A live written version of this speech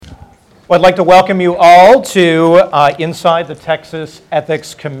Well, I'd like to welcome you all to Inside the Texas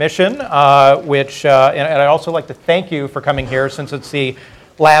Ethics Commission, and I'd also like to thank you for coming here since it's the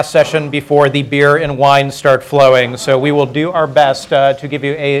last session before the beer and wine start flowing. So we will do our best to give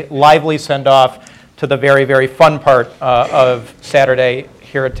you a lively send-off to the very, very fun part of Saturday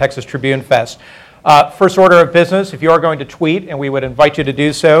here at Texas Tribune Fest. First order of business, if you are going to tweet, and we would invite you to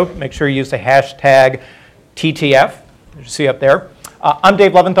do so, make sure you use the hashtag TTF, as you see up there. I'm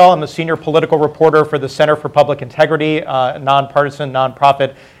Dave Leventhal. I'm a senior political reporter for the Center for Public Integrity, a nonpartisan,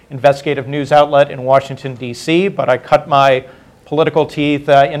 nonprofit investigative news outlet in Washington, D.C., but I cut my political teeth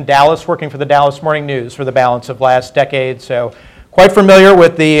in Dallas, working for the Dallas Morning News for the balance of last decade, so quite familiar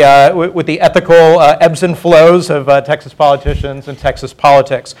with the ethical ebbs and flows of Texas politicians and Texas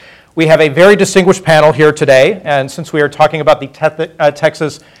politics. We have a very distinguished panel here today, and since we are talking about the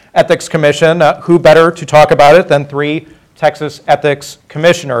Texas Ethics Commission, who better to talk about it than three Texas Ethics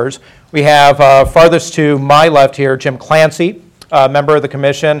Commissioners. We have farthest to my left here, Jim Clancy, member of the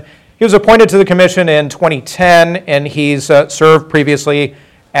Commission. He was appointed to the Commission in 2010, and he's served previously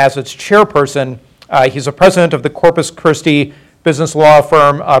as its chairperson. He's a president of the Corpus Christi business law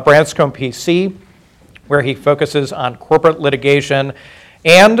firm Branscombe PC, where he focuses on corporate litigation.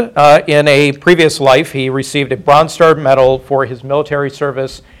 And in a previous life, he received a Bronze Star Medal for his military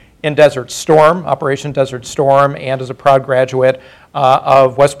service in Desert Storm, Operation Desert Storm, and is a proud graduate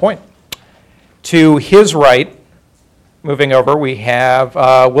of West Point. To his right, moving over, we have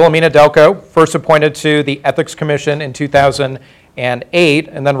Wilhelmina Delco, first appointed to the Ethics Commission in 2008,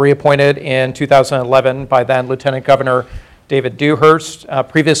 and then reappointed in 2011 by then Lieutenant Governor David Dewhurst.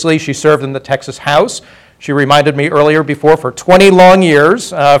 Previously, she served in the Texas House. She reminded me earlier before for 20 long years,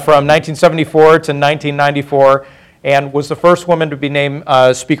 from 1974 to 1994, and was the first woman to be named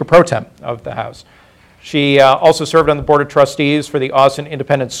Speaker Pro Tem of the House. She also served on the Board of Trustees for the Austin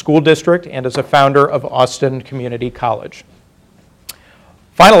Independent School District and is a founder of Austin Community College.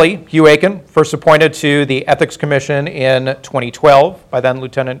 Finally, Hugh Aiken, first appointed to the Ethics Commission in 2012 by then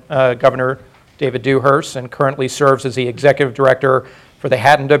Lieutenant Governor David Dewhurst, and currently serves as the Executive Director for the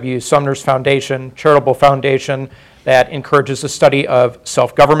Hatton W. Sumner's Foundation, charitable foundation that encourages the study of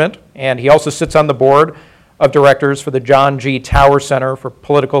self-government. And he also sits on the board of directors for the John G. Tower Center for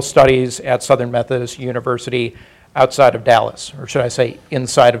Political Studies at Southern Methodist University outside of Dallas, or should I say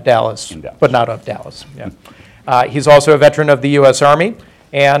inside of Dallas, but not of Dallas. Yeah. He's also a veteran of the U.S. Army,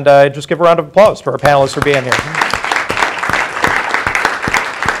 and just give a round of applause to our panelists for being here.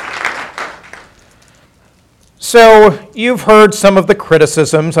 So you've heard some of the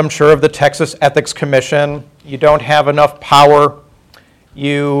criticisms, I'm sure, of the Texas Ethics Commission. You don't have enough power.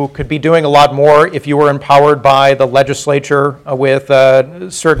 You could be doing a lot more if you were empowered by the legislature with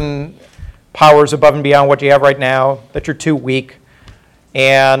certain powers above and beyond what you have right now, that you're too weak.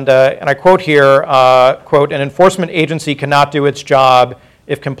 And I quote here, quote, an enforcement agency cannot do its job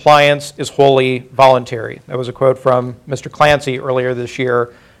if compliance is wholly voluntary. That was a quote from Mr. Clancy earlier this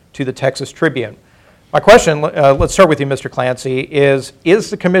year to the Texas Tribune. My question, let's start with you, Mr. Clancy, is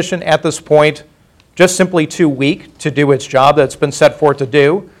the commission at this point just simply too weak to do its job that's been set forth to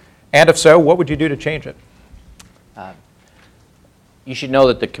do? And if so, what would you do to change it? You should know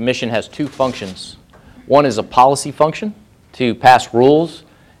that the commission has two functions. One is a policy function to pass rules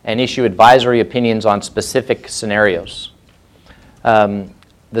and issue advisory opinions on specific scenarios. The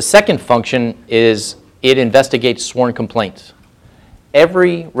second function is it investigates sworn complaints.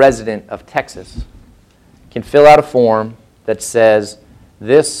 Every resident of Texas can fill out a form that says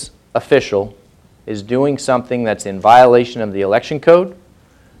this official is doing something that's in violation of the election code,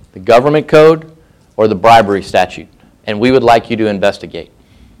 the government code, or the bribery statute, and we would like you to investigate.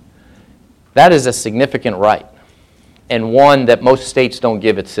 That is a significant right, and one that most states don't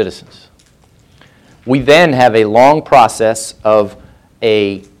give its citizens. We then have a long process of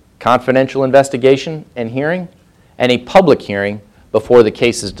a confidential investigation and hearing, and a public hearing before the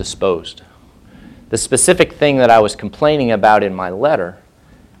case is disposed. The specific thing that I was complaining about in my letter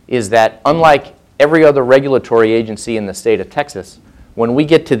is that unlike every other regulatory agency in the state of Texas, when we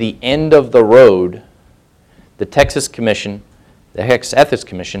get to the end of the road, the Texas Commission, the Texas Ethics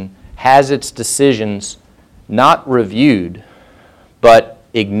Commission, has its decisions not reviewed, but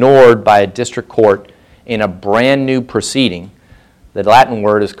ignored by a district court in a brand new proceeding. The Latin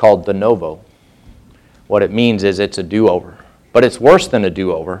word is called de novo. What it means is it's a do-over. But it's worse than a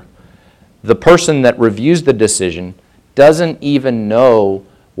do-over. The person that reviews the decision doesn't even know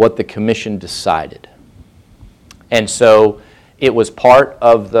what the commission decided. And so it was part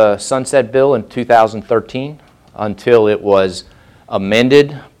of the Sunset Bill in 2013 until it was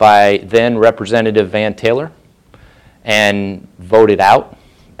amended by then Representative Van Taylor and voted out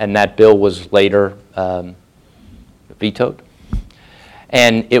and that bill was later vetoed.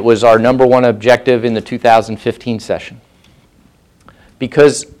 And it was our number one objective in the 2015 session.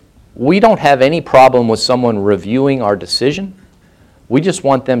 Because we don't have any problem with someone reviewing our decision. We just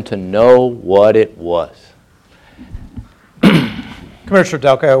want them to know what it was. Commissioner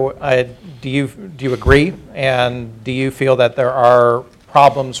Delco, do you agree? And do you feel that there are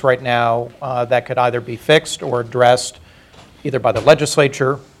problems right now that could either be fixed or addressed either by the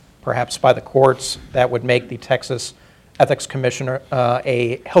legislature, perhaps by the courts, that would make the Texas Ethics Commission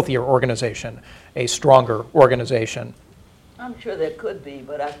a healthier organization, a stronger organization? I'm sure there could be,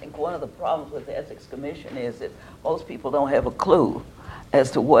 but I think one of the problems with the Ethics Commission is that most people don't have a clue as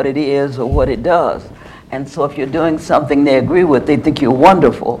to what it is or what it does. And so if you're doing something they agree with, they think you're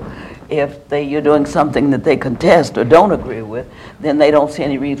wonderful. If you're doing something that they contest or don't agree with, then they don't see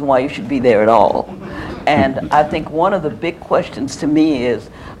any reason why you should be there at all. And I think one of the big questions to me is,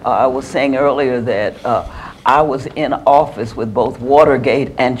 I was saying earlier that I was in office with both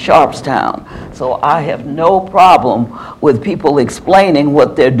Watergate and Sharpstown. So I have no problem with people explaining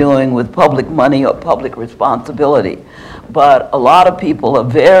what they're doing with public money or public responsibility. But a lot of people are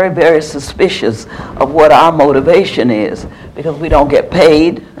very, very suspicious of what our motivation is, because we don't get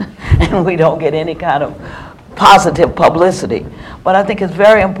paid and we don't get any kind of positive publicity. But I think it's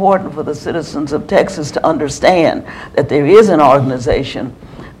very important for the citizens of Texas to understand that there is an organization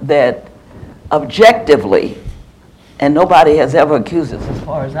that objectively, and nobody has ever accused us, as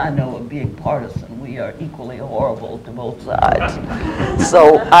far as I know, of being partisan. We are equally horrible to both sides.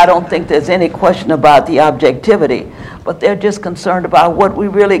 So I don't think there's any question about the objectivity, but they're just concerned about what we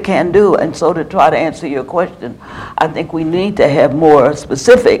really can do. And so to try to answer your question, I think we need to have more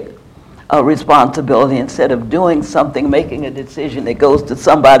specific responsibility instead of doing something, making a decision that goes to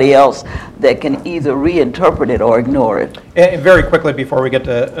somebody else that can either reinterpret it or ignore it. And very quickly before we get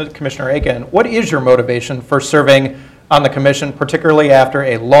to Commissioner Aiken, what is your motivation for serving on the commission, particularly after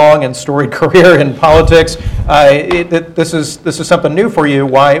a long and storied career in politics? This is something new for you.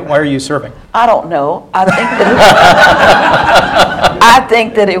 Why are you serving? I don't know. I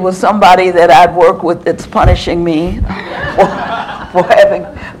think that it was somebody that I'd worked with that's punishing me for having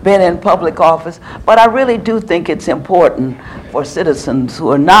been in public office. But I really do think it's important for citizens who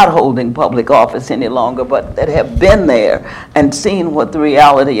are not holding public office any longer, but that have been there and seen what the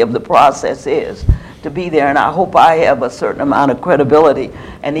reality of the process is, to be there. And I hope I have a certain amount of credibility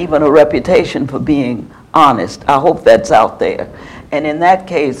and even a reputation for being honest. I hope that's out there. And in that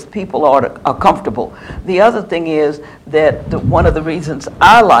case, people are comfortable. The other thing is that one of the reasons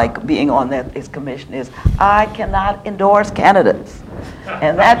I like being on that Ethics Commission is I cannot endorse candidates.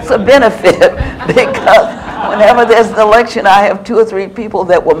 And that's a benefit, because whenever there's an election, I have 2 or 3 people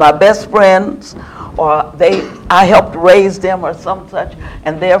that were my best friends, or I helped raise them or some such,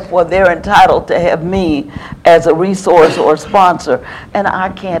 and therefore they're entitled to have me as a resource or sponsor. And I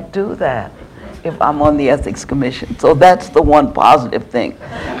can't do that if I'm on the Ethics Commission. So that's the one positive thing.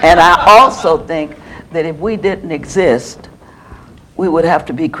 And I also think that if we didn't exist, we would have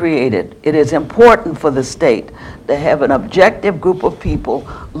to be created. It is important for the state to have an objective group of people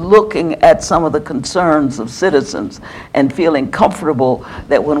looking at some of the concerns of citizens and feeling comfortable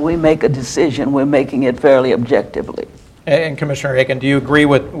that when we make a decision, we're making it fairly objectively. And Commissioner Aiken, do you agree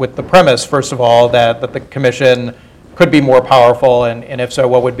with the premise, first of all, that the commission could be more powerful, and if so,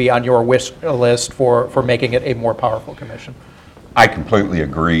 what would be on your wish list for making it a more powerful commission? I completely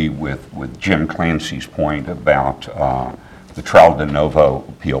agree with Jim Clancy's point about the trial de novo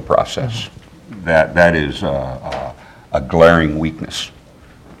appeal process. That is a glaring weakness,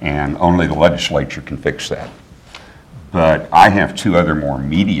 and only the legislature can fix that. But I have 2 other more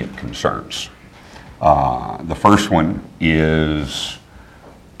immediate concerns. The first one is,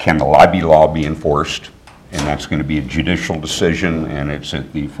 can the lobby law be enforced? And that's going to be a judicial decision, and it's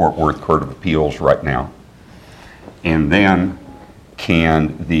at the Fort Worth Court of Appeals right now. And then,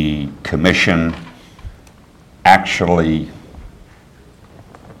 can the commission actually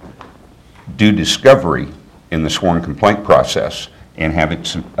do discovery in the sworn complaint process and have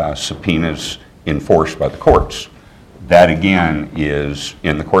its subpoenas enforced by the courts? That, again, is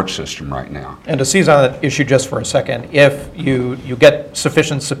in the court system right now. And to seize on that issue just for a second, if you get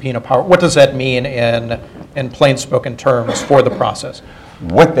sufficient subpoena power, what does that mean in plain-spoken terms for the process?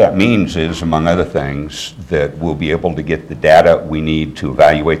 What that means is, among other things, that we'll be able to get the data we need to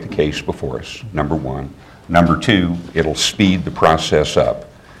evaluate the case before us, number one. Number two, it'll speed the process up.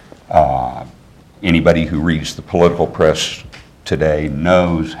 Anybody who reads the political press today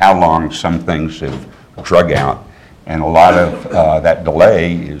knows how long some things have drug out. And a lot of that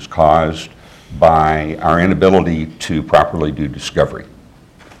delay is caused by our inability to properly do discovery.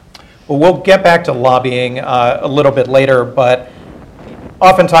 Well, we'll get back to lobbying a little bit later, but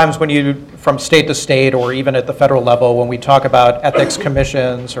oftentimes when you, from state to state or even at the federal level, when we talk about ethics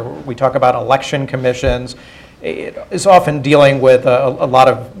commissions or we talk about election commissions, it is often dealing with a lot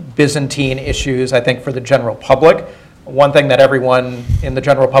of Byzantine issues, I think, for the general public. One thing that everyone in the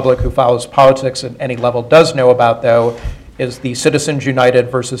general public who follows politics at any level does know about, though, is the Citizens United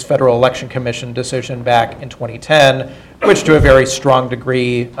versus Federal Election Commission decision back in 2010, which to a very strong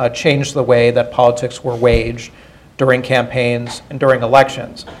degree changed the way that politics were waged during campaigns and during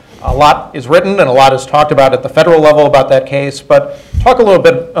elections. A lot is written and a lot is talked about at the federal level about that case, but talk a little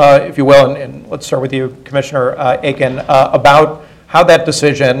bit, if you will, and let's start with you, Commissioner Aiken, about how that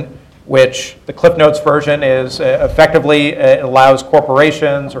decision, which the Cliff Notes version is effectively allows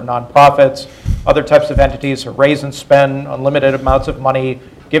corporations or nonprofits, other types of entities to raise and spend unlimited amounts of money,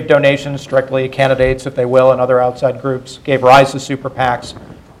 give donations directly to candidates if they will and other outside groups, gave rise to super PACs.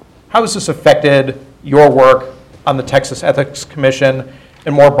 How has this affected your work on the Texas Ethics Commission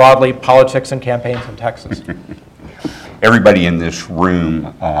and more broadly politics and campaigns in Texas? Everybody in this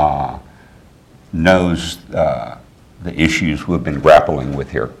room knows the issues we've been grappling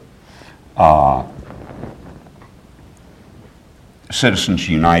with here. Citizens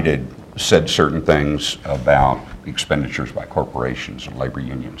United said certain things about expenditures by corporations and labor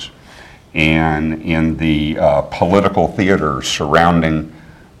unions. And in the political theater surrounding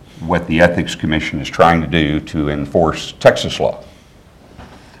what the Ethics Commission is trying to do to enforce Texas law,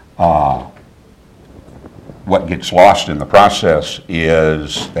 what gets lost in the process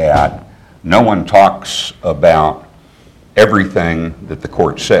is that no one talks about everything that the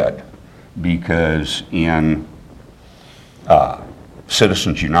court said, because in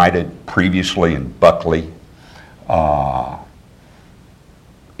Citizens United, previously in Buckley,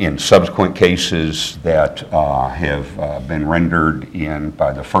 in subsequent cases that have been rendered in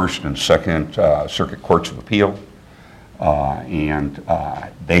by the First and Second Circuit Courts of Appeal, and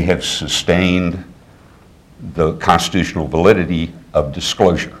they have sustained the constitutional validity of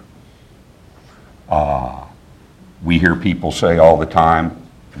disclosure. We hear people say all the time,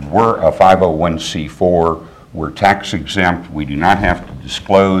 we're a 501c4, we're tax exempt, we do not have to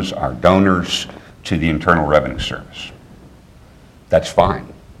disclose our donors to the Internal Revenue Service. That's fine.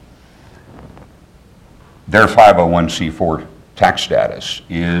 Their 501c4 tax status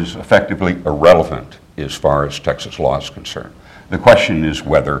is effectively irrelevant as far as Texas law is concerned. The question is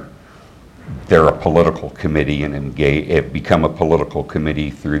whether they're a political committee and become a political committee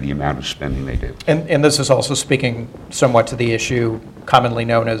through the amount of spending they do. And this is also speaking somewhat to the issue commonly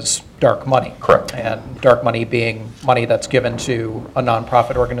known as dark money. Correct. And dark money being money that's given to a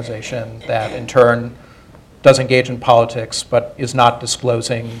nonprofit organization that in turn does engage in politics but is not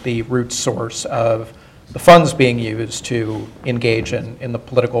disclosing the root source of the funds being used to engage in the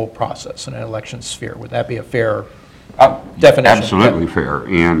political process in an election sphere. Would that be a fair definition? Absolutely fair.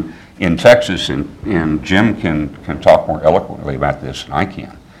 And in Texas, and Jim can talk more eloquently about this than I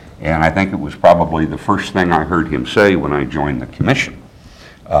can, and I think it was probably the first thing I heard him say when I joined the commission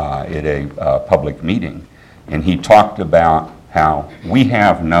at a public meeting, and he talked about how we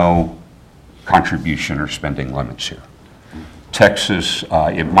have no contribution or spending limits here. Texas,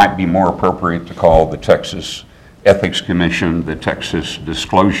 it might be more appropriate to call the Texas Ethics Commission the Texas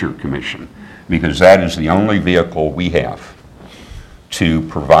Disclosure Commission, because that is the only vehicle we have to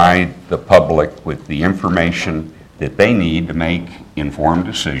provide the public with the information that they need to make informed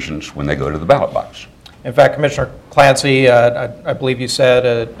decisions when they go to the ballot box. In fact, Commissioner Clancy, I believe you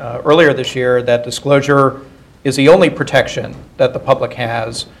said earlier this year that disclosure is the only protection that the public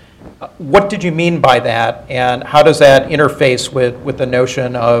has. What did you mean by that, and how does that interface with the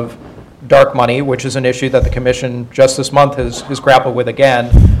notion of dark money, which is an issue that the Commission just this month has grappled with again,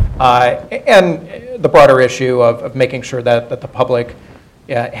 and the broader issue of making sure that the public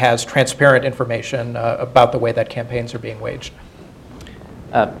has transparent information about the way that campaigns are being waged?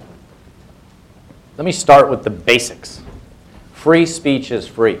 Let me start with the basics. Free speech is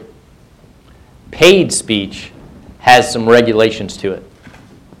free. Paid speech has some regulations to it.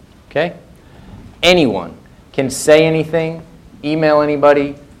 Okay? Anyone can say anything, email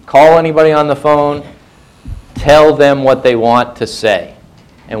anybody, call anybody on the phone, tell them what they want to say,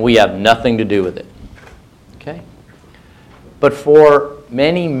 and we have nothing to do with it. Okay? But for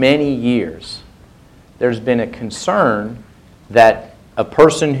many, many years, there's been a concern that a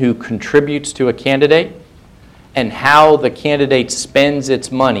person who contributes to a candidate and how the candidate spends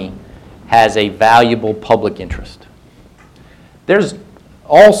its money has a valuable public interest. There's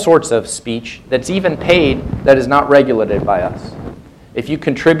all sorts of speech that's even paid that is not regulated by us. If you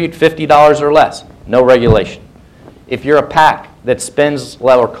contribute $50 or less, no regulation. If you're a PAC that spends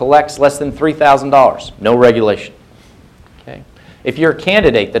or collects less than $3,000, no regulation. Okay? If you're a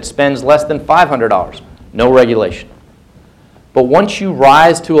candidate that spends less than $500, no regulation. But once you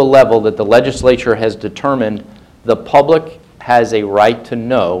rise to a level that the legislature has determined the public has a right to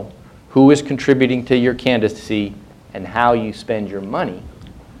know who is contributing to your candidacy and how you spend your money,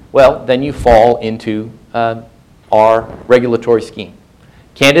 well, then you fall into our regulatory scheme.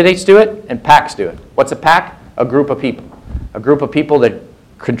 Candidates do it and PACs do it. What's a PAC? A group of people. A group of people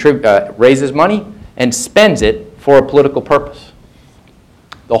that raises money and spends it for a political purpose.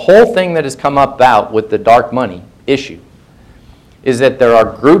 The whole thing that has come about with the dark money issue is that there are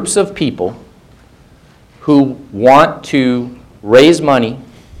groups of people who want to raise money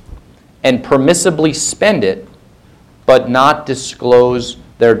and permissibly spend it, but not disclose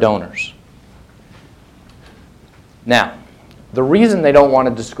their donors. Now, the reason they don't want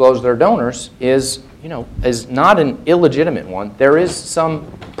to disclose their donors is not an illegitimate one. There is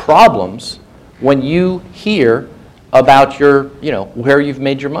some problems when you hear about where you've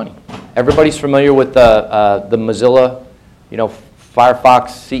made your money. Everybody's familiar with the Mozilla,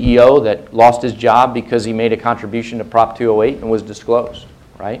 Firefox CEO that lost his job because he made a contribution to Prop 208 and was disclosed,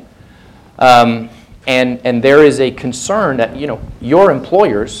 right? And there is a concern that, your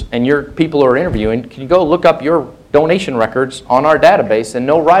employers and your people who are interviewing, can you go look up your donation records on our database and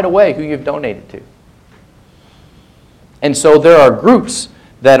know right away who you've donated to? And so there are groups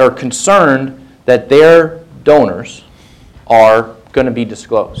that are concerned that their donors are going to be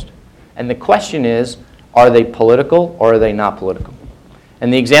disclosed. And the question is, are they political or are they not political?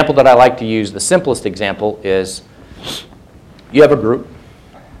 And the example that I like to use, the simplest example, is you have a group.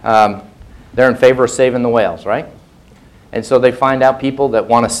 They're in favor of saving the whales, right? And so they find out people that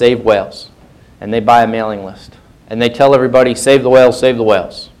want to save whales. And they buy a mailing list. And they tell everybody, save the whales, save the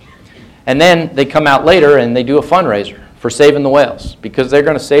whales. And then they come out later and they do a fundraiser for saving the whales because they're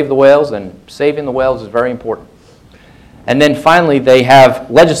going to save the whales, and saving the whales is very important. And then finally they have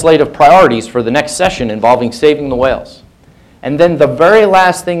legislative priorities for the next session involving saving the whales. And then the very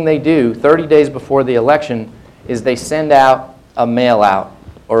last thing they do, 30 days before the election, is they send out a mail out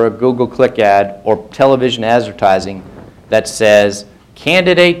or a Google click ad or television advertising that says,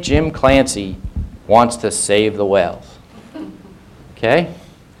 candidate Jim Clancy wants to save the whales. Okay?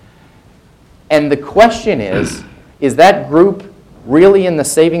 And the question is that group really in the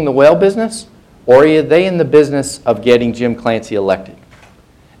saving the whale business, or are they in the business of getting Jim Clancy elected?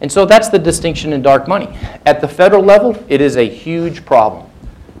 And so that's the distinction in dark money. At the federal level, it is a huge problem.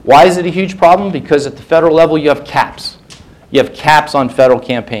 Why is it a huge problem? Because at the federal level, you have caps. You have caps on federal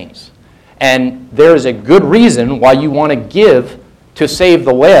campaigns. And there is a good reason why you want to give to save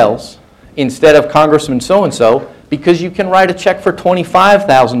the whales instead of Congressman so-and-so, because you can write a check for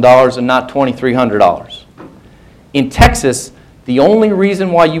 $25,000 and not $2,300. In Texas, the only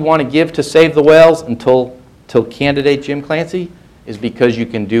reason why you want to give to save the whales until candidate Jim Clancy is because you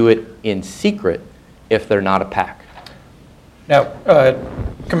can do it in secret if they're not a PAC. Now,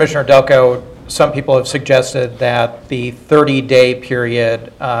 Commissioner Delco, some people have suggested that the 30-day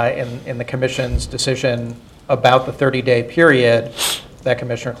period in the Commission's decision about the 30-day period that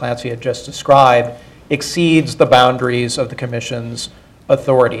Commissioner Clancy had just described exceeds the boundaries of the Commission's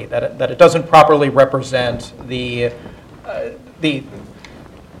authority, that it doesn't properly represent the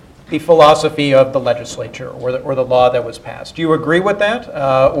philosophy of the legislature or the law that was passed. Do you agree with that?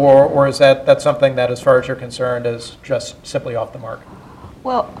 Or is that something that, as far as you're concerned, is just simply off the mark?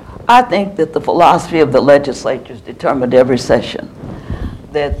 Well, I think that the philosophy of the legislature is determined every session,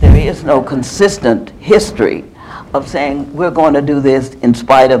 that there is no consistent history of saying we're going to do this in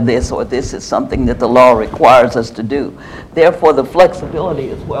spite of this, or this is something that the law requires us to do. Therefore, the flexibility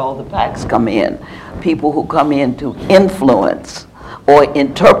is where all the PACs come in, people who come in to influence or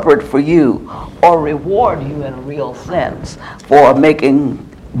interpret for you or reward you in a real sense for making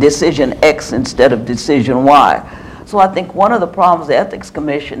decision X instead of decision Y. So I think one of the problems the Ethics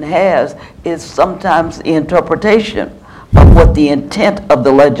Commission has is sometimes the interpretation of what the intent of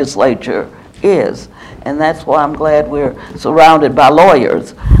the legislature is. And that's why I'm glad we're surrounded by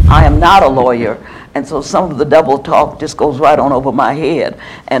lawyers. I am not a lawyer, and so some of the double talk just goes right on over my head,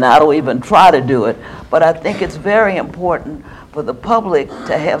 and I don't even try to do it. But I think it's very important for the public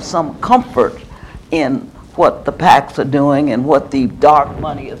to have some comfort in what the PACs are doing and what the dark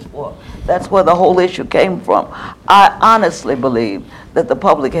money is for. That's where the whole issue came from. I honestly believe that the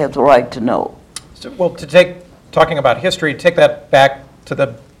public has a right to know. So, well, talking about history, take that back to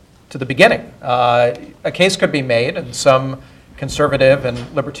the beginning. A case could be made, and some conservative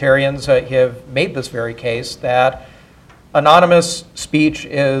and libertarians have made this very case, that anonymous speech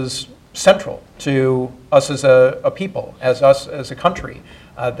is central to us as a people, as us as a country,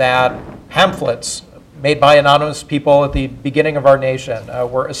 that pamphlets made by anonymous people at the beginning of our nation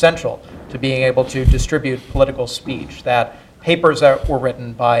were essential to being able to distribute political speech, that papers that were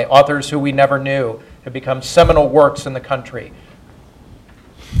written by authors who we never knew have become seminal works in the country.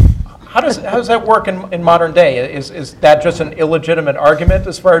 How does that work in modern day? Is that just an illegitimate argument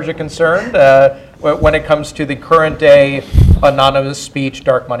as far as you're concerned when it comes to the current day anonymous speech,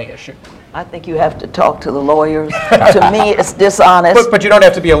 dark money issue? I think you have to talk to the lawyers. To me, it's dishonest. But you don't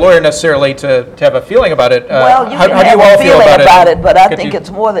have to be a lawyer necessarily to have a feeling about it. Well, you how can do you have all a feel feeling about it, but I Could think you- it's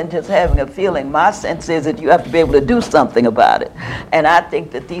more than just having a feeling. My sense is that you have to be able to do something about it. And I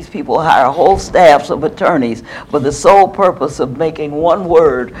think that these people hire whole staffs of attorneys for the sole purpose of making one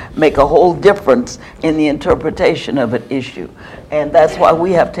word make a whole difference in the interpretation of an issue. And that's why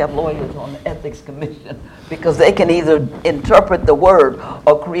we have to have lawyers on the Ethics Commission, because they can either interpret the word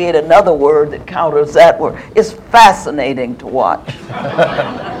or create another word that counters that word. It's fascinating to watch.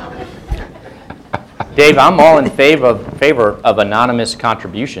 Dave, I'm all in favor of anonymous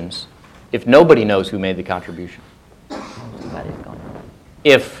contributions if nobody knows who made the contribution. Somebody's going to.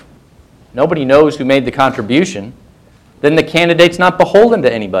 If nobody knows who made the contribution, then the candidate's not beholden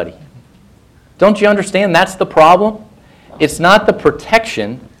to anybody. Don't you understand that's the problem? It's not the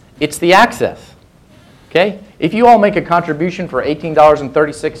protection, it's the access. Okay? If you all make a contribution for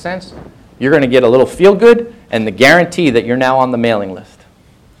 $18.36, you're going to get a little feel-good and the guarantee that you're now on the mailing list.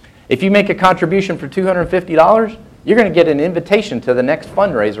 If you make a contribution for $250, you're going to get an invitation to the next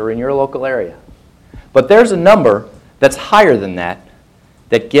fundraiser in your local area. But there's a number that's higher than that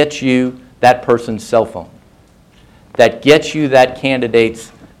that gets you that person's cell phone, that gets you that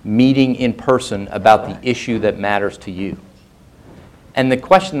candidate's meeting in person about the issue that matters to you. And the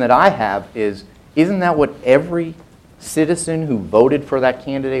question that I have is, isn't that what every citizen who voted for that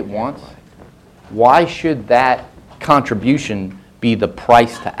candidate wants? Why should that contribution be the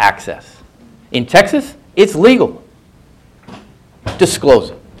price to access? In Texas, it's legal.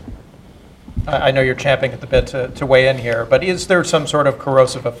 Disclose it. I know you're champing at the bit to weigh in here, but is there some sort of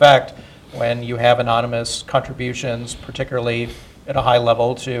corrosive effect when you have anonymous contributions, particularly at a high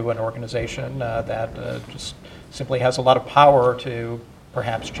level to an organization that just simply has a lot of power to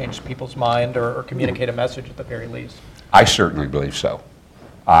perhaps change people's mind or communicate a message at the very least? I certainly believe so.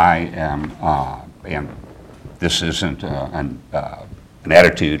 I am, and this isn't an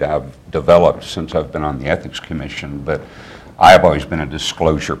attitude I've developed since I've been on the Ethics Commission, but I have always been a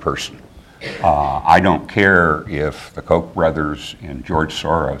disclosure person. I don't care if the Koch brothers and George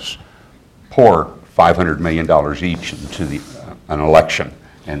Soros pour $500 million each into an election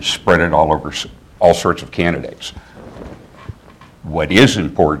and spread it all over all sorts of candidates. What is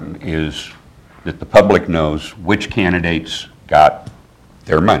important is that the public knows which candidates got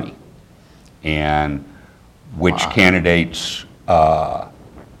their money and which candidates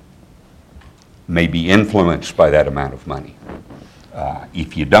may be influenced by that amount of money.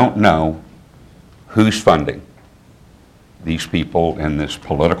 If you don't know who's funding these people in this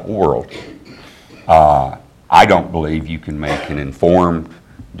political world, I don't believe you can make an informed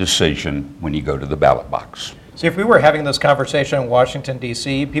decision when you go to the ballot box. See, if we were having this conversation in Washington,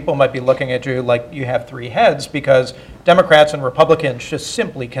 D.C., people might be looking at you like you have three heads, because Democrats and Republicans just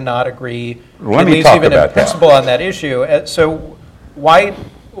simply cannot agree, Let at me least talk even about in principle, on that issue. So why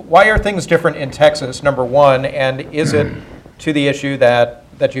are things different in Texas, number one, and is it to the issue that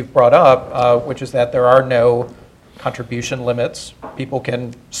you've brought up, which is that there are no contribution limits. People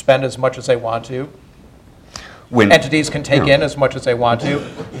can spend as much as they want to. Entities can take in as much as they want to.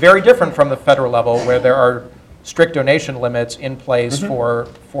 Very different from the federal level, where there are strict donation limits in place for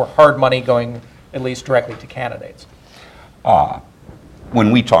hard money going at least directly to candidates.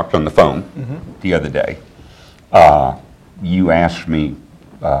 When we talked on the phone the other day, you asked me,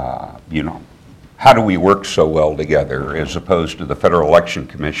 how do we work so well together as opposed to the Federal Election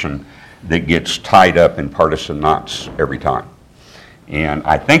Commission that gets tied up in partisan knots every time? And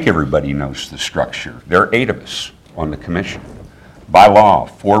I think everybody knows the structure. There are 8 of us on the commission. By law,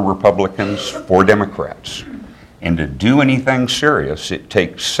 4 Republicans, 4 Democrats. And to do anything serious, it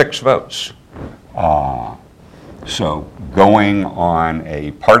takes 6 votes. So going on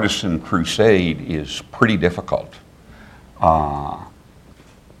a partisan crusade is pretty difficult.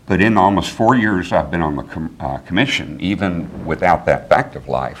 But in almost 4 years I've been on the commission, even without that fact of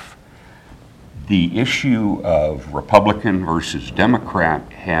life, the issue of Republican versus Democrat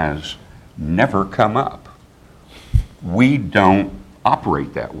has never come up. We don't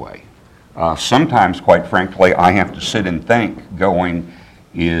operate that way. Sometimes, quite frankly, I have to sit and think, going,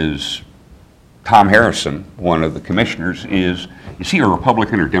 is Tom Harrison, one of the commissioners, is he a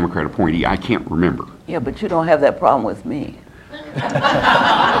Republican or Democrat appointee? I can't remember. Yeah, but you don't have that problem with me. No,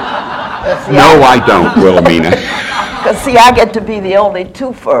 I don't, Wilhelmina. Because, see, I get to be the only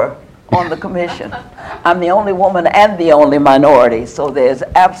twofer on the commission. I'm the only woman and the only minority, so there's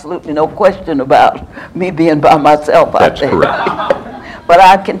absolutely no question about me being by myself out there. That's correct. But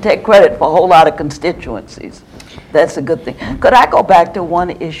I can take credit for a whole lot of constituencies. That's a good thing. Could I go back to one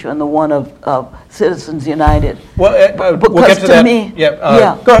issue and the one of Citizens United? Well, we'll get to that.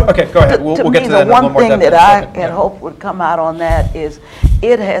 Go ahead. We'll get to that in a little more depth. The one thing that I had hoped would come out on that is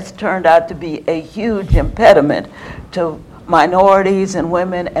it has turned out to be a huge impediment to minorities and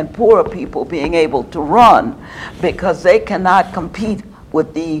women and poorer people being able to run because they cannot compete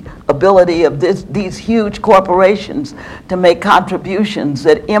with the ability of these huge corporations to make contributions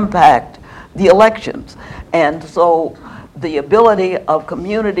that impact the elections. And so the ability of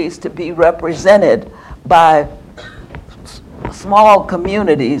communities to be represented by small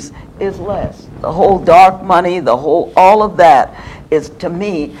communities is less. The whole dark money, all of that is, to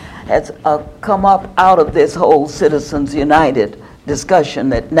me, has come up out of this whole Citizens United discussion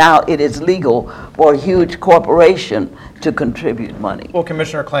that now it is legal for a huge corporation to contribute money. Well,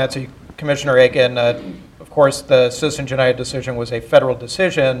 Commissioner Clancy, Commissioner Aiken, of course, the Citizens United decision was a federal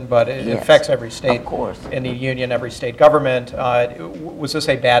decision, but it affects every state in the union, every state government. Was this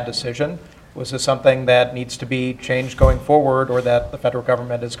a bad decision? Was this something that needs to be changed going forward, or that the federal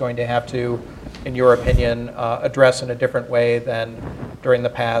government is going to have to, in your opinion, address in a different way than during the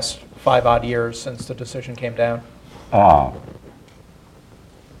past 5 odd years since the decision came down?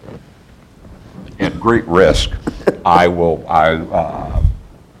 At great risk, I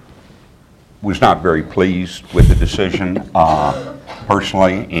was not very pleased with the decision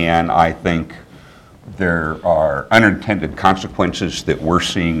personally, and I think there are unintended consequences that we're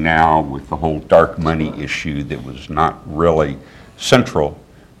seeing now with the whole dark money issue that was not really central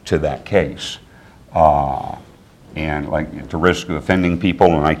to that case. And like, at the risk of offending people,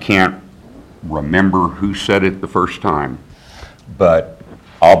 and I can't remember who said it the first time, but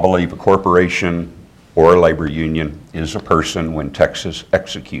I'll believe a corporation or a labor union is a person when Texas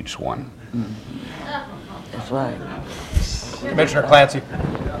executes one. That's right. Commissioner Clancy.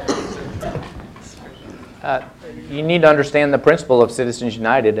 You need to understand the principle of Citizens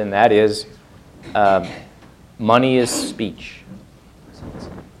United, and that is money is speech.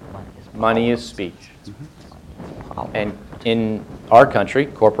 Money is speech. And in our country,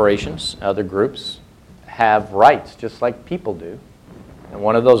 corporations, other groups, have rights just like people do. And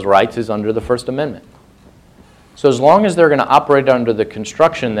one of those rights is under the First Amendment. So as long as they're going to operate under the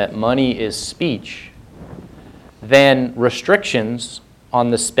construction that money is speech, then restrictions on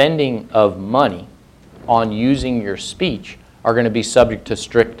the spending of money on using your speech are going to be subject to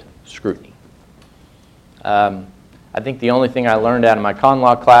strict scrutiny. I think the only thing I learned out of my con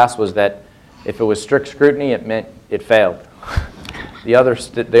law class was that if it was strict scrutiny, it meant it failed. The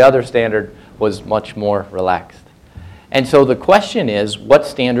other standard was much more relaxed. And so the question is, what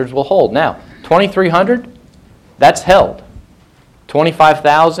standards will hold? Now, 2,300, that's held.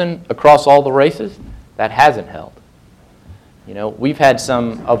 25,000 across all the races, that hasn't held. You know, we've had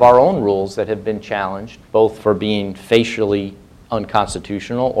some of our own rules that have been challenged, both for being facially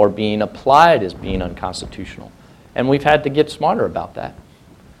unconstitutional or being applied as being unconstitutional. And we've had to get smarter about that.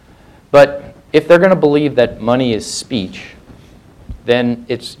 But if they're going to believe that money is speech, then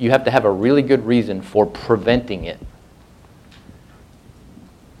you have to have a really good reason for preventing it.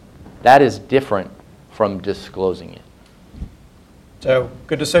 That is different from disclosing it. So,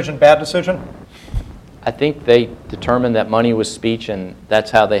 good decision, bad decision? I think they determined that money was speech, and that's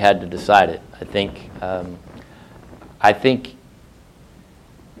how they had to decide it. I think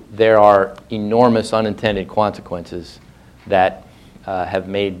there are enormous unintended consequences that have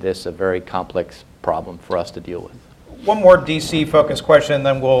made this a very complex problem for us to deal with. One more DC-focused question,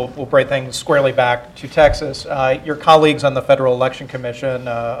 then we'll bring things squarely back to Texas. Your colleagues on the Federal Election Commission,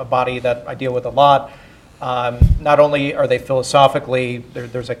 a body that I deal with a lot, not only are they philosophically,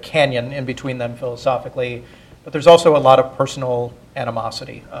 there's a canyon in between them philosophically, but there's also a lot of personal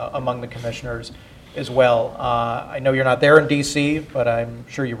animosity among the commissioners as well. I know you're not there in DC, but I'm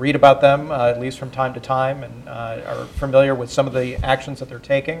sure you read about them, at least from time to time, and are familiar with some of the actions that they're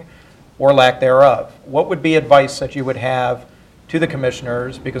taking, or lack thereof. What would be advice that you would have to the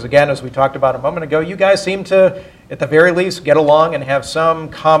commissioners? Because again, as we talked about a moment ago, you guys seem to, at the very least, get along and have some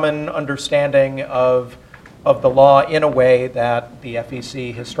common understanding of the law in a way that the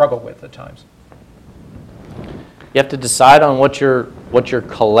FEC has struggled with at times. You have to decide on what your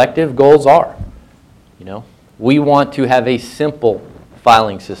collective goals are. You know, we want to have a simple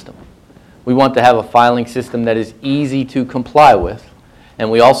filing system. We want to have a filing system that is easy to comply with. And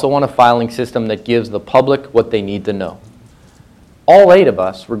we also want a filing system that gives the public what they need to know. All 8 of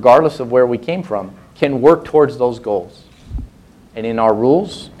us, regardless of where we came from, can work towards those goals. And in our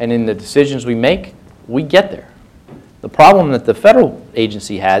rules and in the decisions we make, we get there. The problem that the federal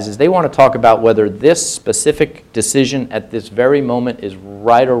agency has is they want to talk about whether this specific decision at this very moment is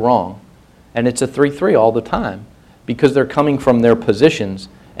right or wrong. And it's a 3-3 all the time because they're coming from their positions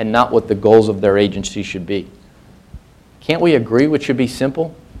and not what the goals of their agency should be. Can't we agree it should be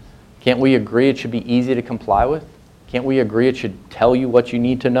simple? Can't we agree it should be easy to comply with? Can't we agree it should tell you what you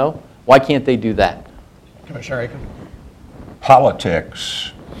need to know? Why can't they do that? Commissioner Aiken.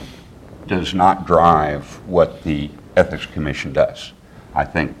 Politics does not drive what the Ethics Commission does. I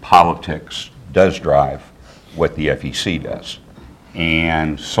think politics does drive what the FEC does.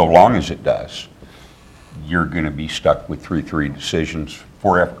 And so long as it does, you're going to be stuck with 3-3 decisions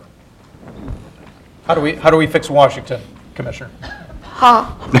forever. How do we fix Washington, Commissioner?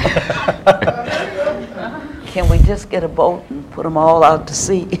 Can we just get a boat and put them all out to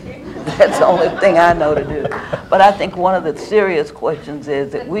sea? That's the only thing I know to do. But I think one of the serious questions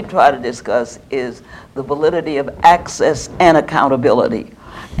is that we try to discuss is the validity of access and accountability.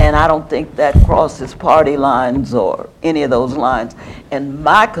 And I don't think that crosses party lines or any of those lines. And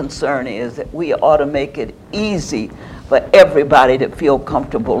my concern is that we ought to make it easy for everybody to feel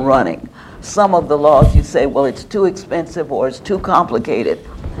comfortable running. Some of the laws you say, well, it's too expensive or it's too complicated.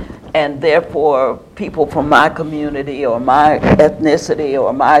 And therefore, people from my community or my ethnicity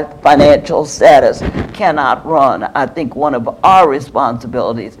or my financial status cannot run. I think one of our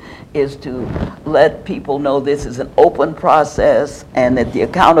responsibilities is to let people know this is an open process and that the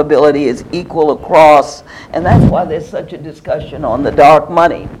accountability is equal across. And that's why there's such a discussion on the dark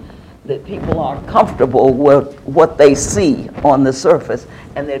money, that people aren't comfortable with what they see on the surface,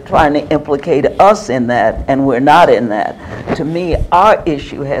 and they're trying to implicate us in that, and we're not in that. To me, our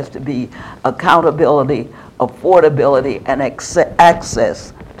issue has to be accountability, affordability, and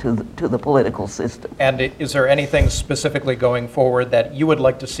access to the political system. And is there anything specifically going forward that you would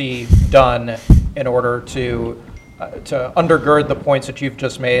like to see done in order to undergird the points that you've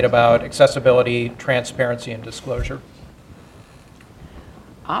just made about accessibility, transparency, and disclosure?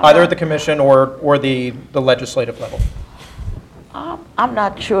 Either at the commission or the legislative level? I'm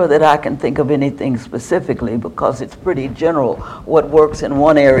not sure that I can think of anything specifically because it's pretty general. What works in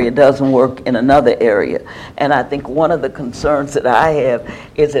one area doesn't work in another area. And I think one of the concerns that I have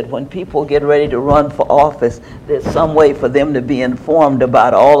is that when people get ready to run for office, there's some way for them to be informed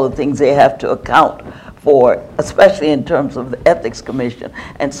about all the things they have to account for, especially in terms of the Ethics Commission.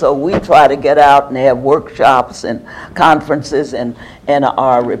 And so we try to get out and have workshops and conferences and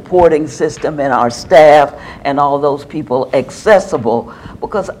our reporting system and our staff and all those people accessible,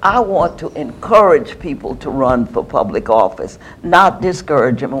 because I want to encourage people to run for public office, not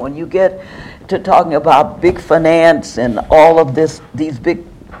discourage them. And when you get to talking about big finance and all of these big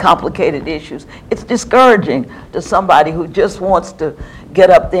complicated issues, it's discouraging to somebody who just wants to get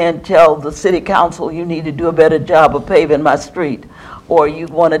up there and tell the city council, you need to do a better job of paving my street. Or you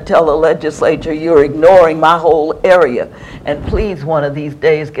want to tell the legislature, you're ignoring my whole area. And please, one of these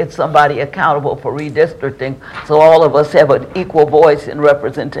days, get somebody accountable for redistricting so all of us have an equal voice in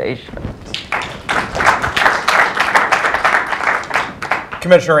representation.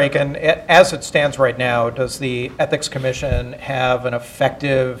 Commissioner Aiken, as it stands right now, does the Ethics Commission have an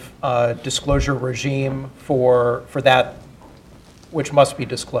effective disclosure regime for that which must be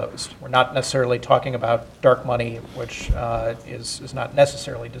disclosed? We're not necessarily talking about dark money, which is not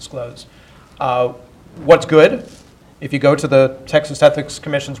necessarily disclosed. What's good? If you go to the Texas Ethics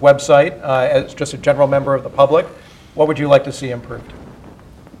Commission's website as just a general member of the public, what would you like to see improved?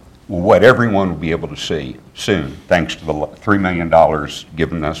 Well, what everyone will be able to see soon, thanks to the $3 million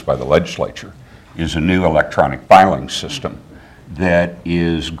given us by the legislature, is a new electronic filing system that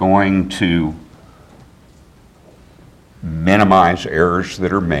is going to minimize errors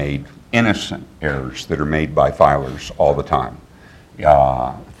that are made, innocent errors that are made by filers all the time.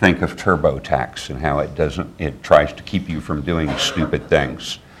 Think of TurboTax and how it tries to keep you from doing stupid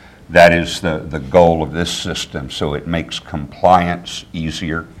things. That is the goal of this system, so it makes compliance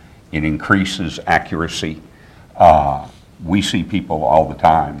easier. It increases accuracy. We see people all the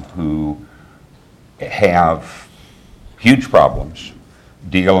time who have huge problems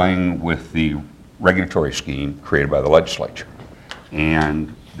dealing with the regulatory scheme created by the legislature.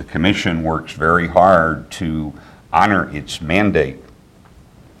 And the commission works very hard to honor its mandate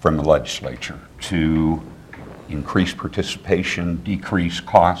from the legislature to increase participation, decrease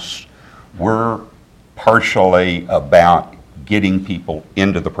costs. We're partially about getting people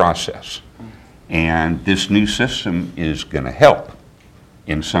into the process. And this new system is going to help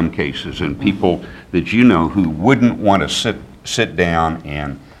in some cases. And people that you know who wouldn't want to sit down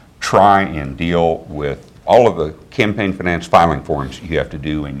and try and deal with all of the campaign finance filing forms you have to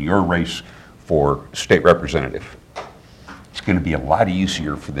do in your race for state representative. It's going to be a lot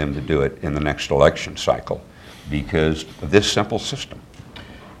easier for them to do it in the next election cycle because of this simple system.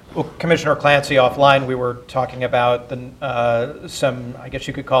 Well, Commissioner Clancy, offline, we were talking about some, I guess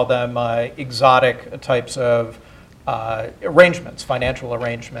you could call them exotic types of arrangements, financial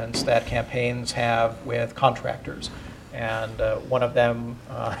arrangements that campaigns have with contractors. And one of them,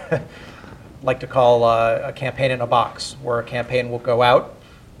 like to call a campaign in a box, where a campaign will go out,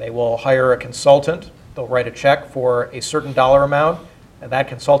 they will hire a consultant, they'll write a check for a certain dollar amount, and that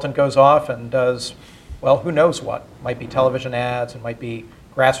consultant goes off and does, well, who knows what. It might be television ads, it might be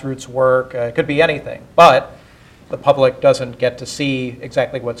grassroots work, it could be anything. But the public doesn't get to see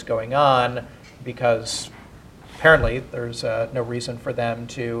exactly what's going on because apparently there's no reason for them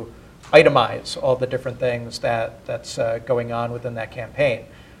to itemize all the different things that's going on within that campaign.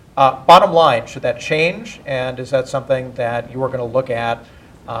 Bottom line, should that change? And is that something that you are going to look at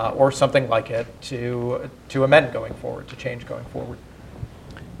or something like it to amend going forward, to change going forward?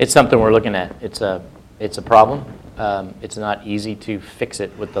 It's something we're looking at. It's a problem. It's not easy to fix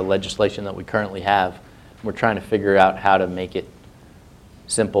it with the legislation that we currently have. We're trying to figure out how to make it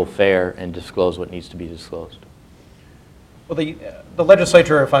simple, fair, and disclose what needs to be disclosed. Well, the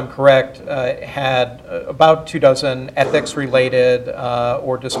legislature, if I'm correct, had about 24 ethics-related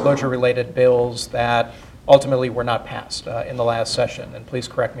or disclosure-related bills that ultimately were not passed in the last session. And please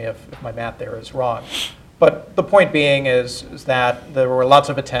correct me if my math there is wrong. But the point being is that there were lots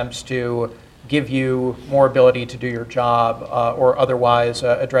of attempts to give you more ability to do your job or otherwise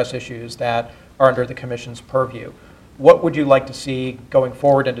address issues that are under the Commission's purview. What would you like to see going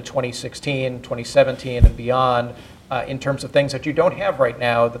forward into 2016, 2017, and beyond in terms of things that you don't have right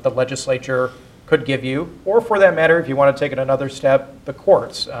now that the legislature could give you, or for that matter, if you want to take it another step, the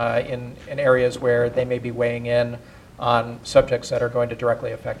courts in areas where they may be weighing in on subjects that are going to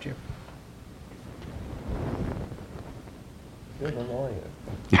directly affect you? You're the lawyer.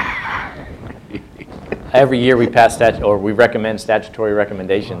 Every year we pass we recommend statutory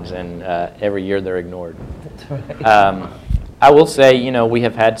recommendations, and every year they're ignored. I will say, we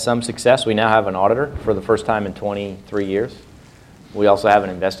have had some success. We now have an auditor for the first time in 23 years. We also have an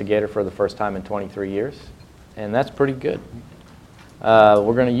investigator for the first time in 23 years, and that's pretty good.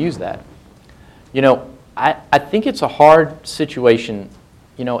 We're going to use that. I think it's a hard situation.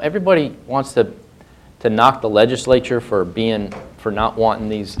 Everybody wants to knock the legislature for not wanting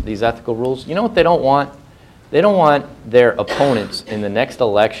these ethical rules. You know what they don't want? They don't want their opponents in the next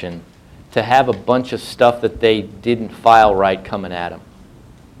election to have a bunch of stuff that they didn't file right coming at them.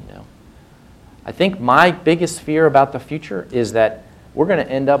 I think my biggest fear about the future is that we're going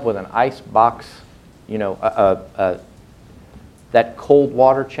to end up with an ice box, that cold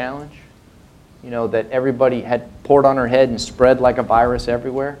water challenge, that everybody had poured on her head and spread like a virus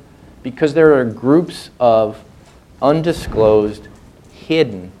everywhere, because there are groups of undisclosed,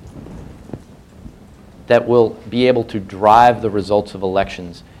 hidden, that will be able to drive the results of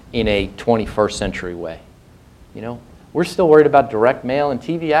elections in a 21st century way. We're still worried about direct mail and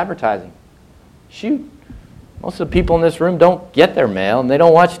TV advertising. Shoot, most of the people in this room don't get their mail and they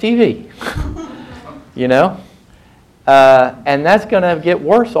don't watch TV. And that's going to get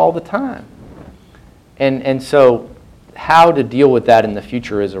worse all the time. And so how to deal with that in the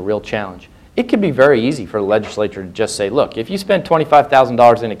future is a real challenge. It could be very easy for the legislature to just say, look, if you spend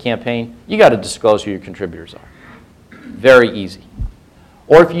 $25,000 in a campaign, you got to disclose who your contributors are. Very easy.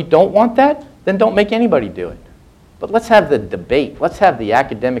 Or if you don't want that, then don't make anybody do it. But let's have the debate. Let's have the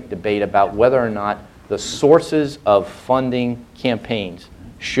academic debate about whether or not the sources of funding campaigns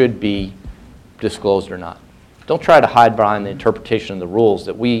should be disclosed or not. Don't try to hide behind the interpretation of the rules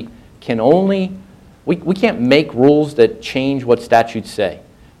that we can't make rules that change what statutes say.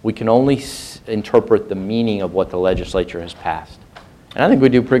 We can only interpret the meaning of what the legislature has passed. And I think we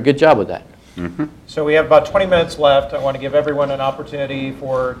do a pretty good job with that. Mm-hmm. So we have about 20 minutes left. I want to give everyone an opportunity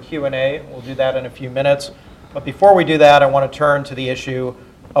for Q&A. We'll do that in a few minutes. But before we do that, I want to turn to the issue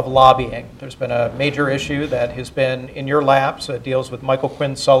of lobbying. There's been a major issue that has been in your laps. It deals with Michael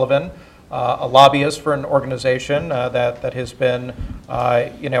Quinn Sullivan, a lobbyist for an organization that has been,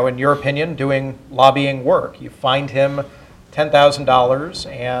 in your opinion, doing lobbying work. You fined him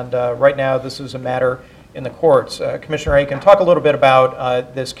 $10,000, and right now this is a matter in the courts. Commissioner Aiken, talk a little bit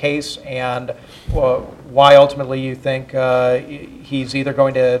about this case and why ultimately you think he's either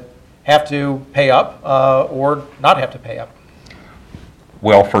going to have to pay up or not have to pay up.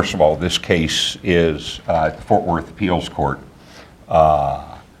 Well, first of all, this case is at the Fort Worth Appeals Court.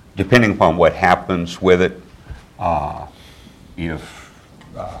 Depending upon what happens with it, if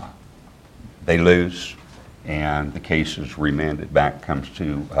they lose and the case is remanded back, comes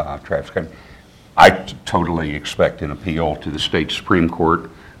to Travis County, I totally expect an appeal to the state Supreme Court,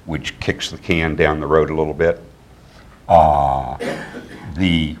 which kicks the can down the road a little bit.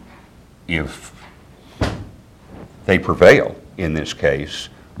 If they prevail in this case,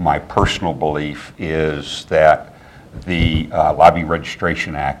 my personal belief is that the Lobby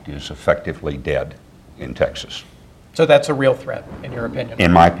Registration Act is effectively dead in Texas. So that's a real threat, in your opinion?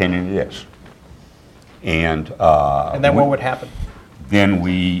 In my opinion, it is. And then what would happen? Then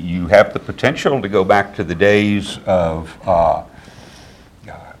you have the potential to go back to the days of,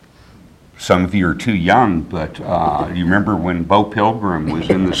 some of you are too young, but you remember when Bo Pilgrim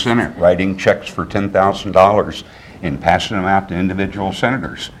was in the Senate writing checks for $10,000 and passing them out to individual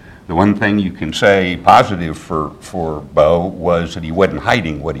senators. The one thing you can say positive for Bo was that he wasn't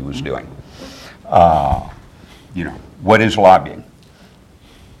hiding what he was doing. You know, what is lobbying?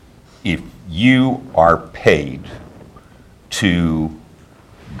 If you are paid to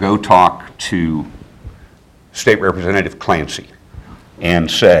go talk to State Representative Clancy and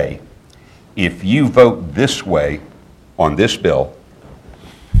say, if you vote this way on this bill,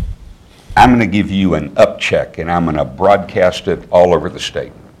 I'm going to give you an upcheck and I'm going to broadcast it all over the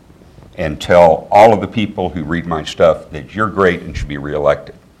state and tell all of the people who read my stuff that you're great and should be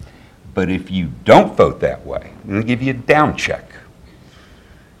reelected. But if you don't vote that way, I'm going to give you a down check.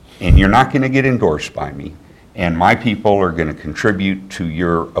 And you're not going to get endorsed by me, and my people are going to contribute to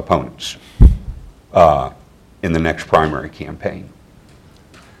your opponents in the next primary campaign.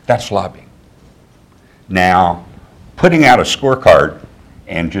 That's lobbying. Now, putting out a scorecard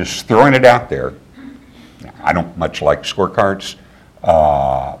and just throwing it out there, I don't much like scorecards,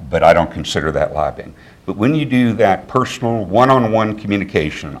 but I don't consider that lobbying. But when you do that personal one-on-one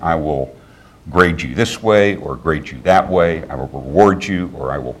communication, I will grade you this way or grade you that way, I will reward you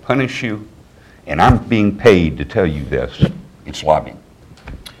or I will punish you, and I'm being paid to tell you this, it's lobbying.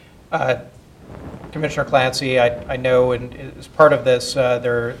 Commissioner Clancy, I know as part of this,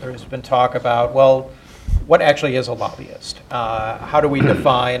 there's been talk about, well, what actually is a lobbyist? How do we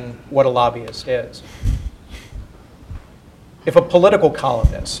define what a lobbyist is? If a political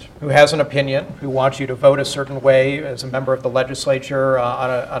columnist who has an opinion, who wants you to vote a certain way as a member of the legislature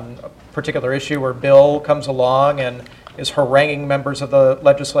on a particular issue or bill comes along and is haranguing members of the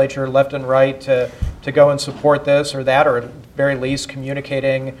legislature left and right to go and support this or that, or at the very least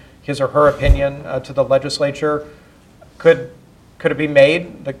communicating his or her opinion to the legislature, could it be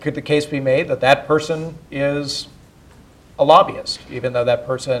made, could the case be made that that person is a lobbyist, even though that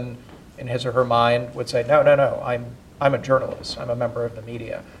person in his or her mind would say, no, I'm a journalist, I'm a member of the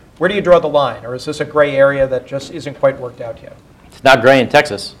media. Where do you draw the line, or is this a gray area that just isn't quite worked out yet? It's not gray in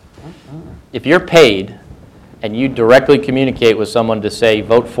Texas. If you're paid and you directly communicate with someone to say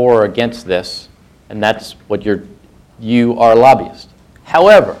vote for or against this, and that's what you are a lobbyist.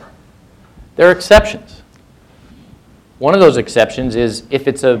 However, there are exceptions. One of those exceptions is if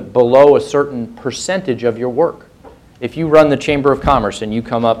it's below a certain percentage of your work. If you run the Chamber of Commerce and you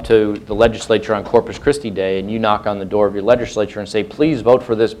come up to the legislature on Corpus Christi Day and you knock on the door of your legislature and say, please vote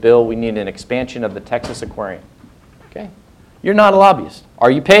for this bill, we need an expansion of the Texas Aquarium. Okay? You're not a lobbyist. Are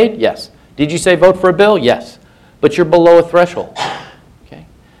you paid? Yes. Did you say vote for a bill? Yes. But you're below a threshold. Okay?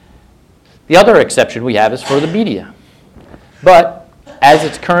 The other exception we have is for the media. But as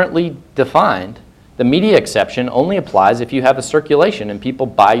it's currently defined, the media exception only applies if you have a circulation and people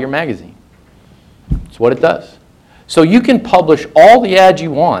buy your magazine. That's what it does. So you can publish all the ads you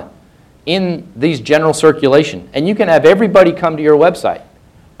want in these general circulation, and you can have everybody come to your website.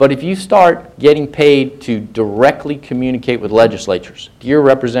 But if you start getting paid to directly communicate with legislatures, dear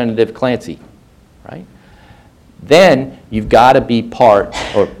Representative Clancy, right? Then you've got to be part,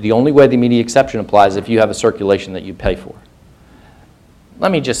 or the only way the media exception applies is if you have a circulation that you pay for.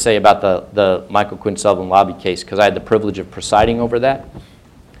 Let me just say about the Michael Quinn Sullivan lobby case, because I had the privilege of presiding over that.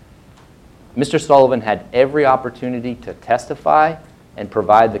 Mr. Sullivan had every opportunity to testify and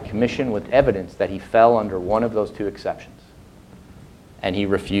provide the commission with evidence that he fell under one of those two exceptions. And he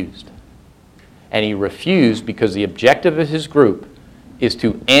refused. And he refused because the objective of his group is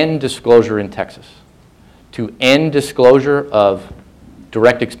to end disclosure in Texas, to end disclosure of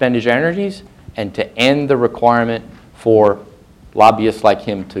direct expenditure entities, and to end the requirement for lobbyists like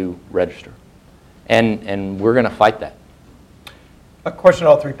him to register. And we're going to fight that. A question to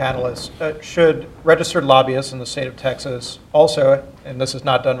all three panelists. Should registered lobbyists in the state of Texas also, and this is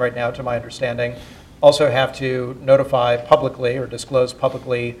not done right now to my understanding, also have to notify publicly or disclose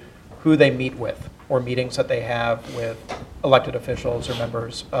publicly who they meet with or meetings that they have with elected officials or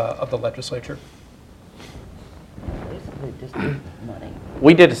members of the legislature? Basically, just money.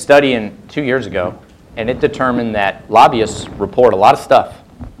 We did a study 2 years ago, and it determined that lobbyists report a lot of stuff,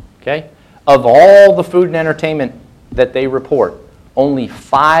 okay? Of all the food and entertainment that they report, only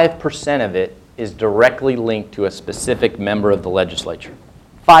 5% of it is directly linked to a specific member of the legislature.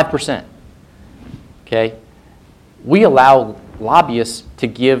 5%, okay? We allow lobbyists to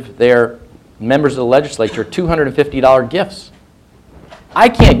give their members of the legislature $250 gifts. I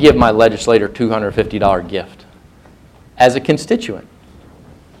can't give my legislator a $250 gift as a constituent.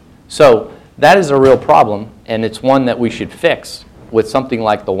 So that is a real problem, and it's one that we should fix with something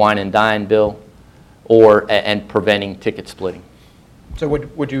like the wine and dine bill and preventing ticket splitting. So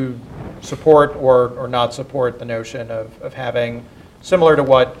would you support or not support the notion of having, similar to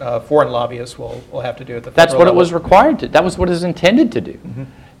what foreign lobbyists will have to do at the federal That's what level? it was required to. That was what it was intended to do. Mm-hmm.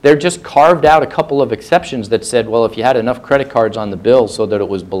 They're just carved out a couple of exceptions that said, well, if you had enough credit cards on the bill so that it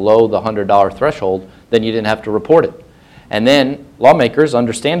was below the $100 threshold, then you didn't have to report it. And then lawmakers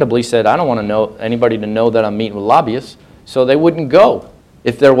understandably said, I don't want to know anybody to know that I'm meeting with lobbyists, so they wouldn't go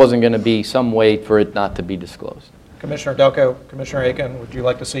if there wasn't going to be some way for it not to be disclosed. Commissioner Delco, Commissioner Aiken, would you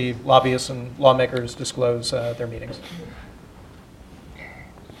like to see lobbyists and lawmakers disclose their meetings?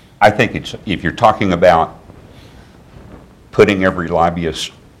 I think it's, if you're talking about putting every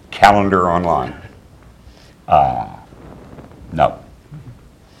lobbyist calendar online, no.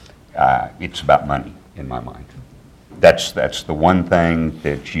 It's about money in my mind. That's the one thing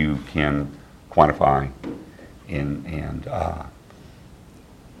that you can quantify, and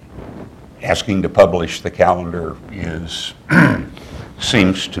asking to publish the calendar is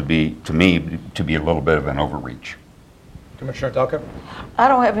seems to me to be a little bit of an overreach. Commissioner Delco? I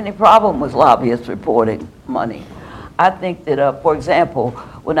don't have any problem with lobbyists reporting money. I think that, for example,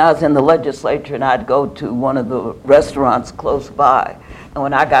 when I was in the legislature and I'd go to one of the restaurants close by, and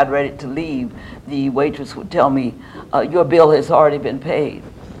when I got ready to leave, the waitress would tell me, your bill has already been paid.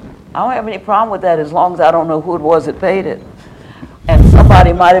 I don't have any problem with that as long as I don't know who it was that paid it. And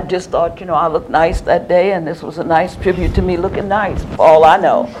somebody might have just thought, I looked nice that day and this was a nice tribute to me looking nice, for all I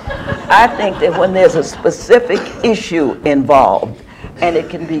know. I think that when there's a specific issue involved and it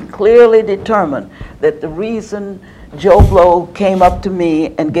can be clearly determined that the reason Joe Blow came up to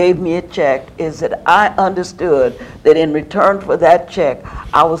me and gave me a check is that I understood that in return for that check,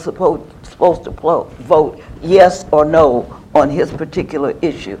 I was supposed to vote yes or no on his particular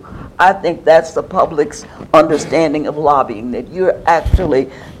issue. I think that's the public's understanding of lobbying, that you're actually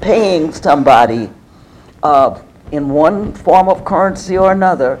paying somebody in one form of currency or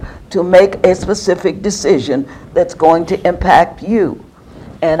another to make a specific decision that's going to impact you.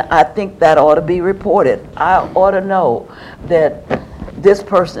 And I think that ought to be reported. I ought to know that this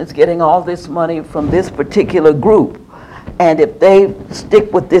person is getting all this money from this particular group, and if they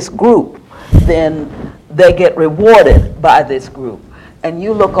stick with this group, then they get rewarded by this group. And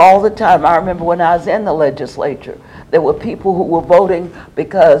you look all the time, I remember when I was in the legislature, there were people who were voting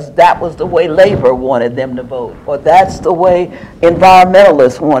because that was the way labor wanted them to vote, or that's the way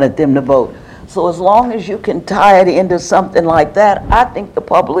environmentalists wanted them to vote. So as long as you can tie it into something like that, I think the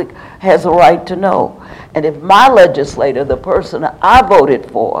public has a right to know. And if my legislator, the person I voted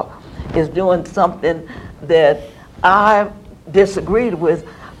for, is doing something that I disagreed with,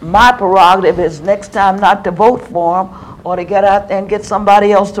 my prerogative is next time not to vote for him or to get out there and get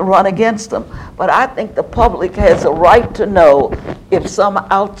somebody else to run against them. But I think the public has a right to know if some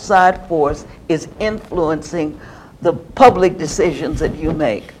outside force is influencing the public decisions that you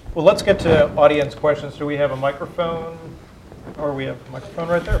make. Well, let's get to audience questions. Do we have a microphone? Or we have a microphone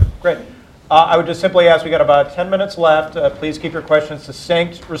right there. Great. I would just simply ask, we got about 10 minutes left. Please keep your questions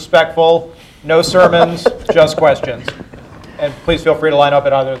succinct, respectful, no sermons, just questions. And please feel free to line up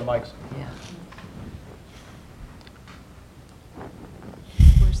at either of the mics. Yeah.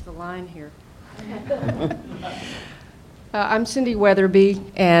 Where's the line here? I'm Cindy Weatherby,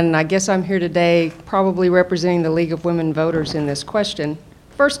 and I guess I'm here today probably representing the League of Women Voters in this question.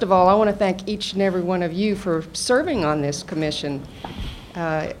 First of all, I want to thank each and every one of you for serving on this commission.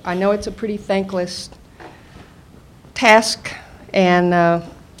 I know it's a pretty thankless task, and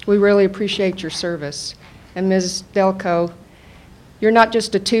we really appreciate your service. And Ms. Delco, you're not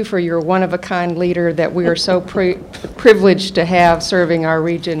just a twofer, you're a one-of-a-kind leader that we are so privileged to have serving our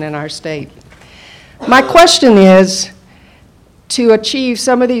region and our state. My question is, to achieve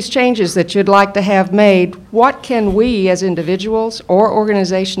some of these changes that you'd like to have made, what can we as individuals or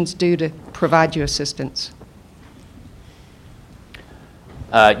organizations do to provide you assistance?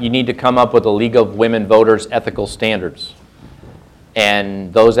 you need to come up with a League of Women Voters ethical standards.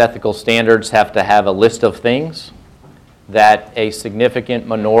 And those ethical standards have to have a list of things that a significant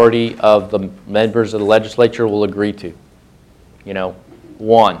minority of the members of the legislature will agree to. You know,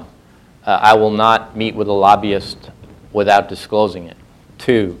 one, I will not meet with a lobbyist without disclosing it.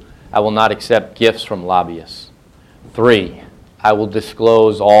 Two, I will not accept gifts from lobbyists. Three, I will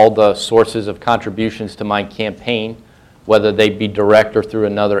disclose all the sources of contributions to my campaign, whether they be direct or through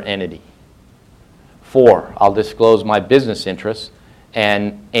another entity. Four, I'll disclose my business interests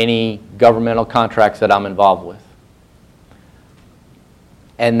and any governmental contracts that I'm involved with.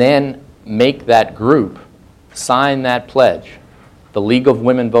 And then make that group sign that pledge, the League of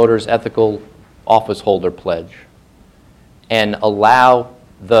Women Voters Ethical Office Holder Pledge, and allow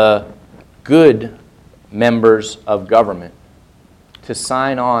the good members of government to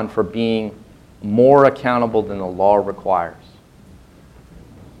sign on for being more accountable than the law requires.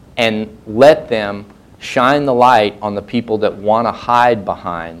 And let them shine the light on the people that want to hide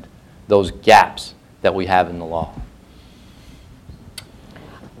behind those gaps that we have in the law.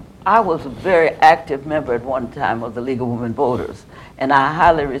 I was a very active member at one time of the League of Women Voters, and I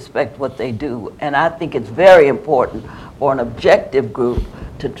highly respect what they do. And I think it's very important for an objective group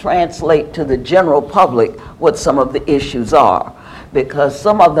to translate to the general public what some of the issues are, because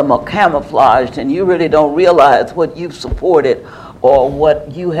some of them are camouflaged and you really don't realize what you've supported or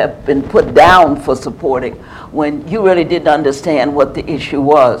what you have been put down for supporting when you really didn't understand what the issue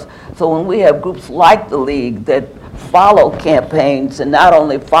was. So when we have groups like the League that follow campaigns, and not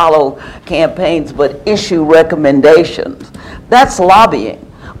only follow campaigns but issue recommendations, that's lobbying.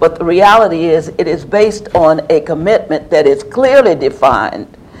 But the reality is it is based on a commitment that is clearly defined,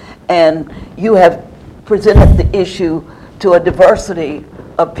 and you have presented the issue to a diversity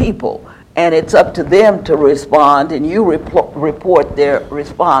of people, and it's up to them to respond, and you report their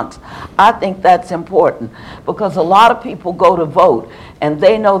response. I think that's important, because a lot of people go to vote and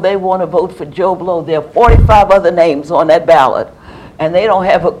they know they want to vote for Joe Blow. There are 45 other names on that ballot, and they don't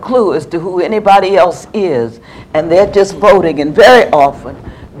have a clue as to who anybody else is, and they're just voting. And very often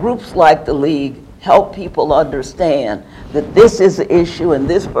groups like the League help people understand that this is the issue and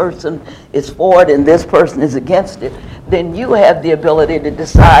this person is for it and this person is against it. Then you have the ability to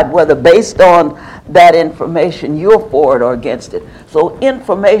decide whether, based on that information, you're for it or against it. So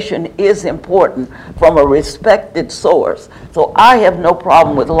information is important from a respected source. So I have no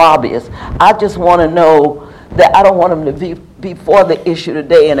problem with lobbyists. I just want to know that I don't want them to be for the issue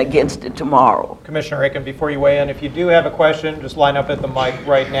today and against it tomorrow. Commissioner Aiken, before you weigh in, if you do have a question, just line up at the mic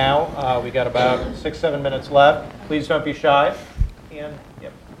right now. We got about 6-7 minutes left. Please don't be shy. And,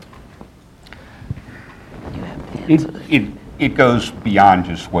 yep. It goes beyond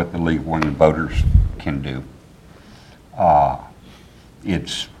just what the League of Women Voters can do.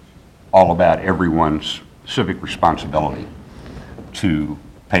 It's all about everyone's civic responsibility to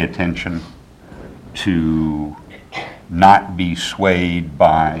pay attention, to not be swayed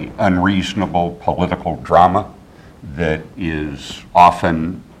by unreasonable political drama that is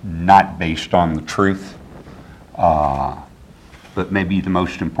often not based on the truth. But maybe the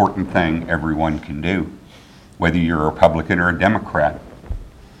most important thing everyone can do, whether you're a Republican or a Democrat,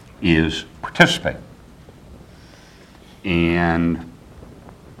 is participate. And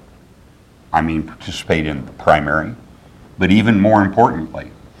I mean participate in the primary, but even more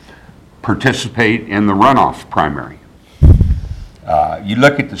importantly, participate in the runoff primary. You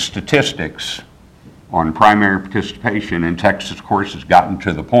look at the statistics on primary participation, and Texas, of course, has gotten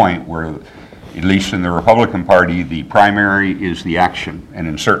to the point where, at least in the Republican Party, the primary is the action, and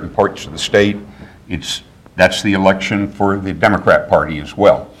in certain parts of the state, that's the election for the Democrat Party as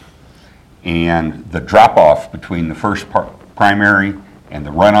well. And the drop-off between the first primary and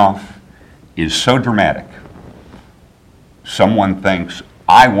the runoff is so dramatic. Someone thinks,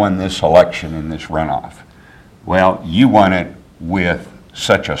 I won this election in this runoff. Well, you won it with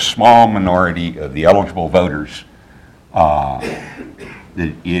such a small minority of the eligible voters that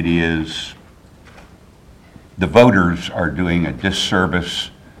it is, the voters are doing a disservice,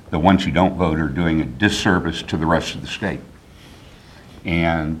 the ones who don't vote are doing a disservice to the rest of the state.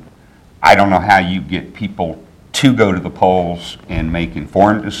 And I don't know how you get people to go to the polls and make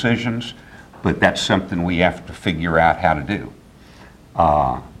informed decisions, but that's something we have to figure out how to do.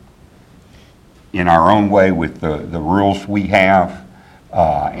 In our own way, with the rules we have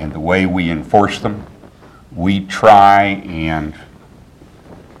and the way we enforce them, we try and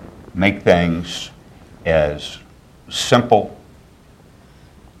make things as simple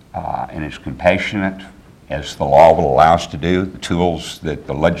and as compassionate as the law will allow us to do, the tools that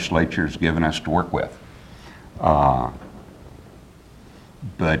the legislature has given us to work with.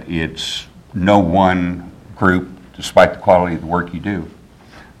 but it's no one group, despite the quality of the work you do,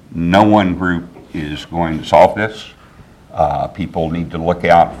 no one group is going to solve this. People need to look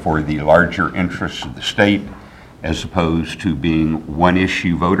out for the larger interests of the state as opposed to being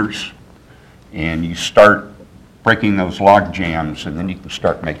one-issue voters. And you start breaking those log jams, and then you can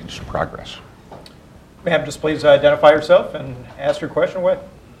start making some progress. Ma'am, just please identify yourself and ask your question away.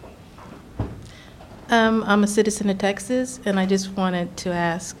 I'm a citizen of Texas, and I just wanted to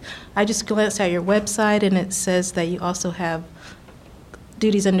ask, I just glanced at your website, and it says that you also have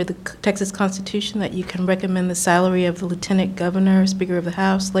duties under the Texas Constitution, that you can recommend the salary of the Lieutenant Governor, Speaker of the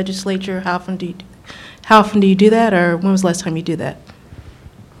House, Legislature. How often do you do that, or when was the last time you do that?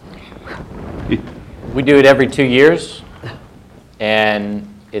 We do it every 2 years, and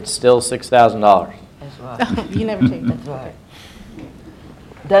it's still $6,000. That's right. You never change that. That's right.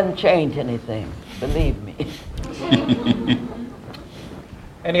 Doesn't change anything, believe me.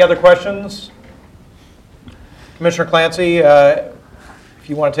 Any other questions? Commissioner Clancy, if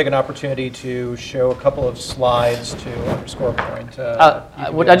you want to take an opportunity to show a couple of slides to underscore a point.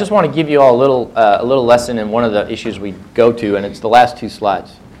 I just want to give you all a little lesson in one of the issues we go to, and it's the last 2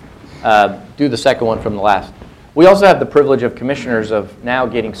 slides. Do the second one from the last. We also have the privilege of commissioners of now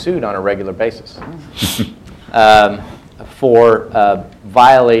getting sued on a regular basis for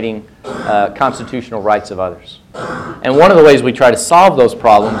violating constitutional rights of others. And one of the ways we try to solve those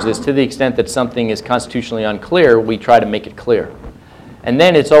problems is, to the extent that something is constitutionally unclear, we try to make it clear. And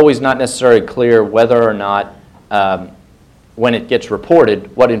then it's always not necessarily clear whether or not, when it gets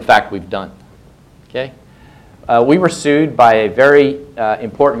reported, what in fact we've done. Okay? We were sued by a very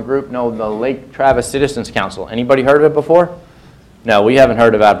important group known as the Lake Travis Citizens Council. Anybody heard of it before? No, we haven't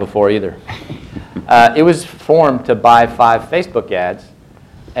heard about it before either. It was formed to buy 5 Facebook ads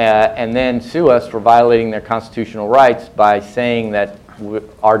and then sue us for violating their constitutional rights by saying that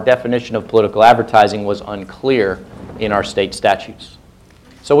our definition of political advertising was unclear in our state statutes.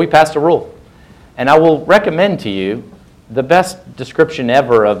 So we passed a rule. And I will recommend to you, the best description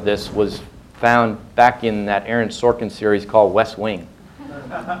ever of this was found back in that Aaron Sorkin series called West Wing,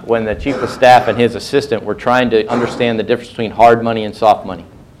 when the chief of staff and his assistant were trying to understand the difference between hard money and soft money.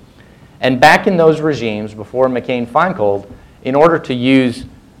 And back in those regimes, before McCain-Feingold, in order to use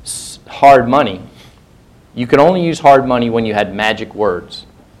hard money, you could only use hard money when you had magic words.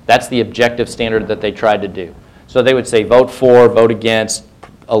 That's the objective standard that they tried to do. So they would say vote for, vote against,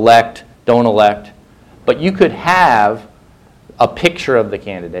 elect, don't elect. But you could have a picture of the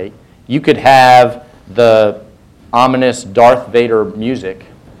candidate. You could have the ominous Darth Vader music.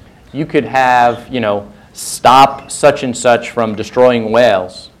 You could have, stop such and such from destroying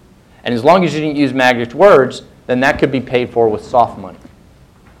whales. And as long as you didn't use magic words, then that could be paid for with soft money.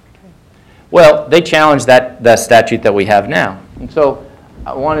 Well, they challenged that statute that we have now. And so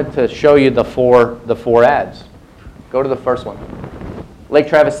I wanted to show you the four ads. Go to the first one. Lake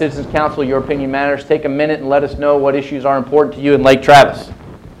Travis Citizens Council, your opinion matters. Take a minute and let us know what issues are important to you in Lake Travis.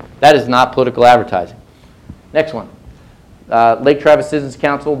 That is not political advertising. Next one. Lake Travis Citizens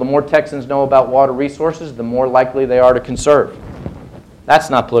Council, the more Texans know about water resources, the more likely they are to conserve. That's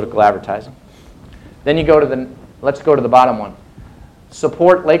not political advertising. Then you go to let's go to the bottom one.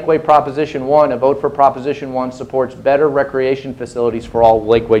 Support Lakeway Proposition 1. A vote for Proposition 1 supports better recreation facilities for all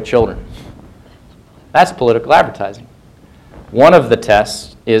Lakeway children. That's political advertising. One of the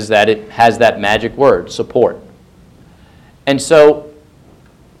tests is that it has that magic word, support. And so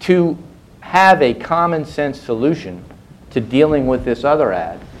to have a common sense solution to dealing with this other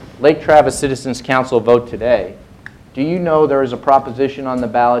ad, Lake Travis Citizens Council vote today. Do you know there is a proposition on the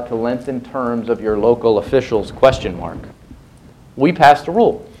ballot to lengthen terms of your local officials, ? We passed a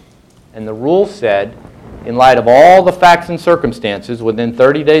rule. And the rule said, in light of all the facts and circumstances within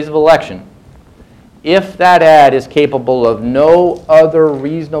 30 days of election, if that ad is capable of no other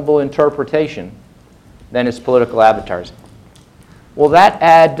reasonable interpretation, then it's political advertising. Well, that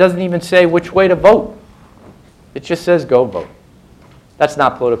ad doesn't even say which way to vote. It just says go vote. That's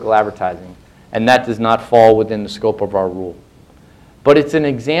not political advertising, and that does not fall within the scope of our rule. But it's an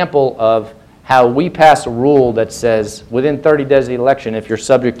example of how we pass a rule that says within 30 days of the election, if you're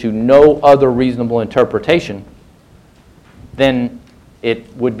subject to no other reasonable interpretation, then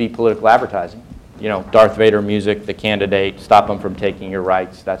it would be political advertising. Darth Vader music, the candidate, stop them from taking your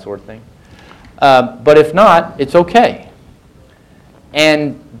rights, that sort of thing. But if not, it's okay.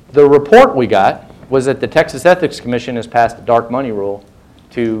 And the report we got was that the Texas Ethics Commission has passed a dark money rule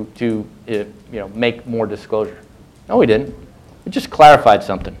to make more disclosure. No, we didn't. It just clarified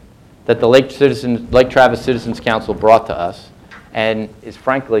something that the Lake Travis Citizens Council brought to us, and is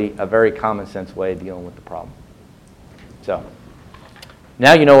frankly a very common sense way of dealing with the problem. So,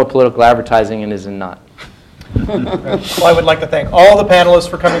 Now you know what political advertising is and not. Well, I would like to thank all the panelists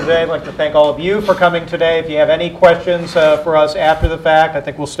for coming today. I'd like to thank all of you for coming today. If you have any questions for us after the fact, I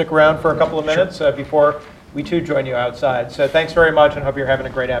think we'll stick around for a couple of minutes before we too join you outside. So thanks very much, and hope you're having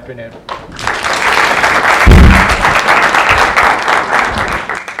a great afternoon.